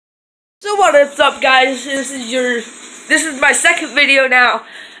So what is up, guys? This is my second video now.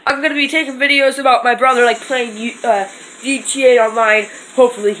 I'm gonna be taking videos about my brother, like playing GTA online.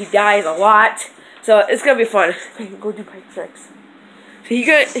 Hopefully he dies a lot, so it's gonna be fun. Go do bike tricks. So he's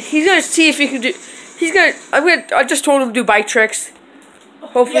gonna see if he can do. I just told him to do bike tricks.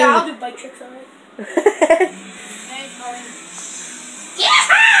 Hopefully. Yeah, I'll do bike tricks, alright.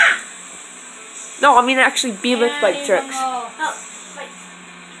 Yeah! No, I mean actually BMX bike tricks.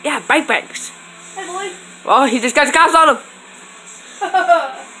 Yeah, bike bikes. Hey, boy. Oh, he just got the cops on him.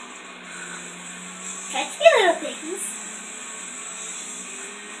 Catch me, little things.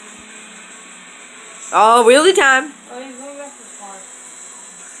 Oh, wheelie time. Oh, he's going back this far.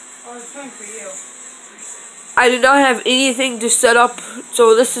 Oh, it's coming for you. I do not have anything to set up,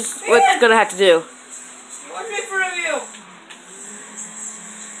 so this is what's gonna have to do. What's in front of you?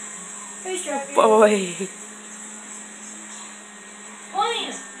 Who's driving? Boy.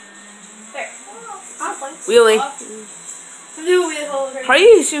 Plane. There. I'll play. Wheelie. Do wheels. How do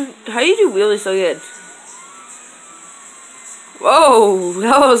you do wheelies so good? Whoa,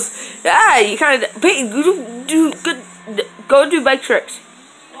 that was you kind of go do bike tricks.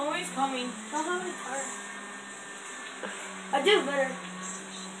 Oh, he's coming. Don't have my car. I do better.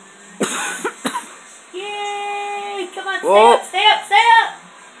 Yay! Come on, Whoa. stay up.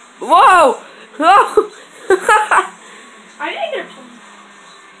 Whoa! Whoa! I didn't get a plane.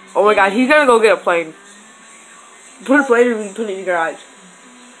 Oh my God, he's gonna go get a plane. Put a plane and put it in your garage.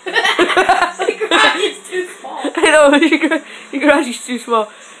 My garage is too small. I know, your garage is too small.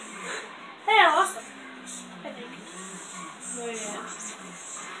 Hey, I lost them. I think. Oh, yeah.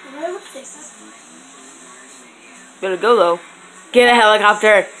 Where would they go? Gotta go though. Get a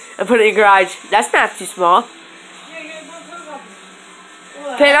helicopter and put it in your garage. That's not too small. Yeah, you gotta go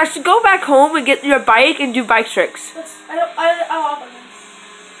helicopter. Okay, I should go back home and get your bike and do bike tricks. I lost them.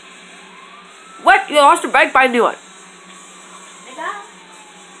 What? You lost your bike? Buy a new one. I got.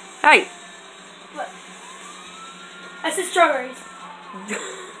 Hey. What? I said strawberries.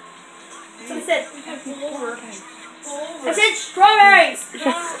 That's what I said. Pull over. I said strawberries. We're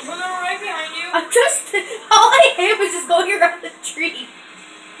right behind you. I'm just. All I did was just going around the tree.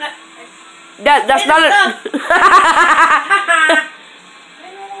 That's not it.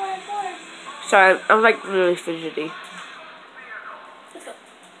 Sorry, I'm like really fidgety. Let's go.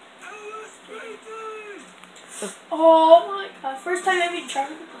 Oh my God! First time I've been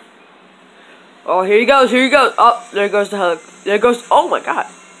traveling. Oh, here he goes. Here he goes. Oh, there goes the helicopter. There goes. Oh my God.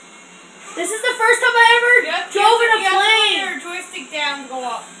 This is the first time I ever drove in a plane. Your joystick down, go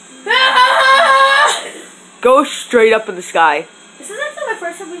up. Go straight up in the sky. This is actually my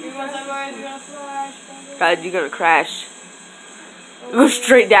first time we've God, you're gonna crash. Go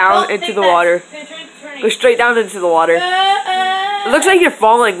straight down into the water. Go straight down into the water. It looks like you're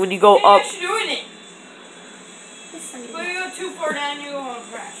falling when you go up. Finish doing it. When you go too far down, you will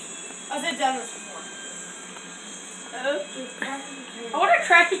crash. I said down this before. I want to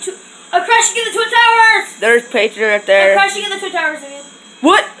crash into. I'm crashing in the Twin Towers! There's Patriot right I'm there. crashing in the Twin Towers again.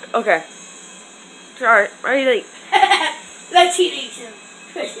 What? Okay. Sorry. Why are you like? Like teenagers.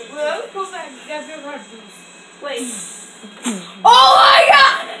 Well, go back. You gotta figure out how to do this. Wait. Oh my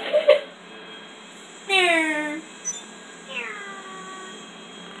God!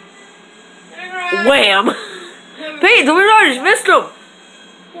 Wham! Pete, the weird artist missed him.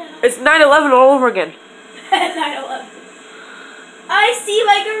 It's 9/11 all over again. 9/11. I see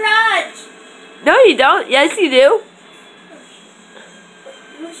my garage. No, you don't. Yes, you do.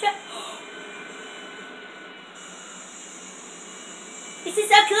 This is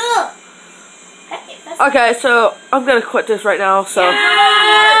so cool. Okay, so I'm gonna quit this right now. So,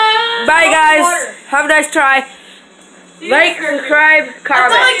 Yeah. bye guys. Have a nice try. Like, subscribe,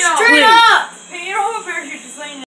 comment. I'm going straight up.